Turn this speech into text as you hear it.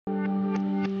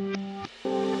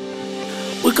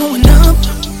We're going up,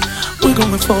 we're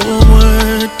going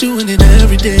forward, doing it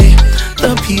every day.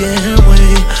 The Pierre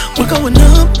Way. We're going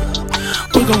up,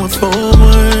 we're going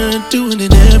forward, doing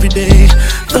it every day.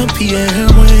 The Pierre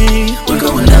Way. We're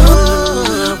going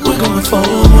up, we're going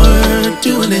forward,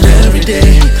 doing it every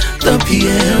day. The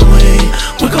Pierre Way.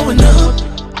 We're going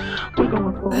up, we're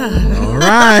going forward. All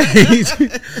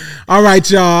right. All right,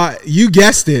 y'all. You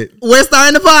guessed it. We're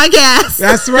starting the podcast.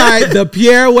 That's right. The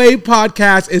Pierre Way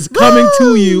Podcast is coming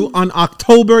to you on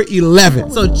October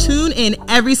 11th. So tune in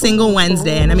every single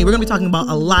Wednesday. And I mean, we're going to be talking about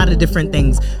a lot of different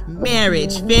things.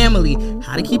 Marriage, family,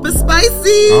 how to keep it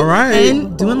spicy. All right.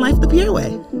 And doing life the Pierre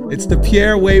Way. It's the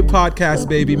Pierre Way Podcast,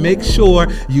 baby. Make sure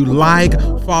you like,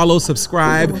 follow,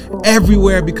 subscribe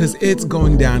everywhere because it's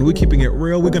going down. We're keeping it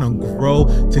real. We're going to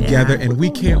grow together, and we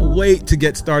can't wait to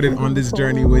get started on this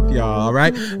journey with y'all, all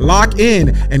right? Lock in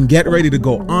and get ready to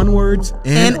go onwards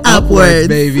and upwards,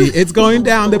 baby. It's going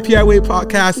down, the Pierre Way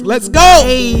Podcast. Let's go!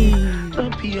 Hey.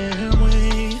 The Pierre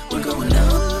Way. We're going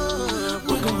up,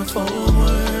 we're going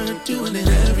forward, doing it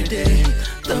every day.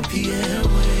 The Pierre Way.